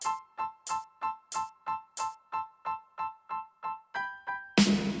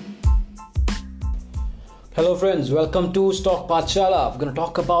Hello friends, welcome to Stock Pachala. We're going to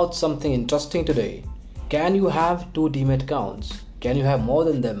talk about something interesting today. Can you have two demat accounts? Can you have more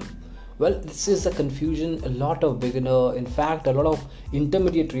than them? Well, this is a confusion a lot of beginner, in fact a lot of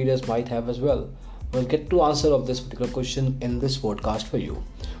intermediate traders might have as well. We'll get to answer of this particular question in this podcast for you.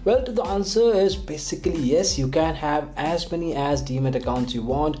 Well, the answer is basically yes, you can have as many as demat accounts you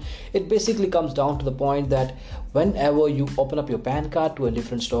want. It basically comes down to the point that whenever you open up your PAN card to a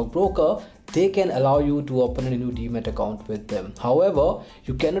different stockbroker, they can allow you to open a new demat account with them. However,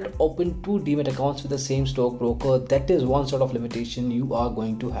 you cannot open two demat accounts with the same stockbroker. That is one sort of limitation you are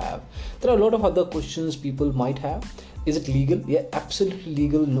going to have. There are a lot of other questions people might have. Is it legal? Yeah, absolutely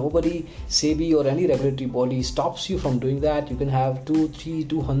legal. Nobody, SEBI or any regulatory body stops you from doing that. You can have 2, 3,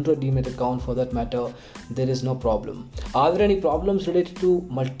 200 demat account for that matter. There is no problem. Are there any problems related to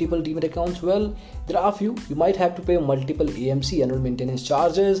multiple demat accounts? Well, there are a few. You might have to pay multiple AMC, annual maintenance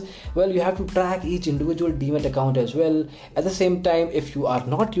charges. Well, you have to track each individual demat account as well. At the same time, if you are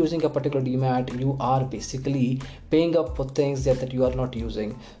not using a particular demat, you are basically paying up for things that you are not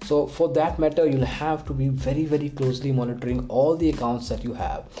using. So for that matter, you'll have to be very closely monitoring all the accounts that you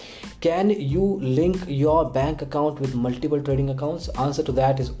have. Can you link your bank account with multiple trading accounts? Answer to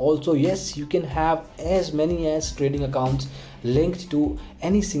that is also yes. You can have as many as trading accounts linked to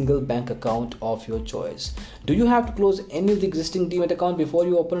any single bank account of your choice. Do you have to close any of the existing demat account before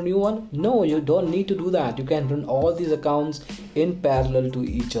you open a new one? No, you don't need to do that. You can run all these accounts in parallel to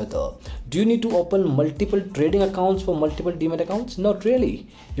each other. Do you need to open multiple trading accounts for multiple demat accounts? Not really.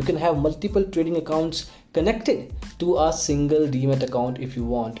 You can have multiple trading accounts connected to a single demat account if you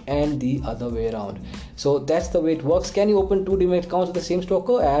want, and the other way around. So that's the way it works. Can you open two demat accounts with the same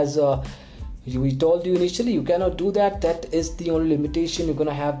stocker? As we told you initially, you cannot do that. That is the only limitation you're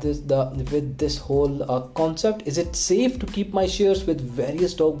gonna have with this whole concept. Is it safe to keep my shares with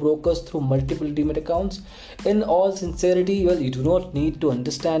various stockbrokers through multiple demat accounts? In all sincerity, well, you do not need to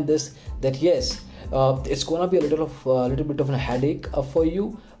understand this. That yes, it's gonna be a little bit of a headache for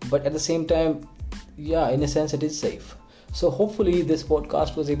you, but at the same time, yeah, in a sense, it is safe. So hopefully this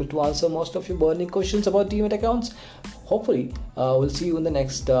podcast was able to answer most of your burning questions about demat accounts. Hopefully we'll see you in the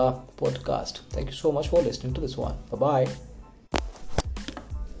next podcast. Thank you so much for listening to this one. Bye bye.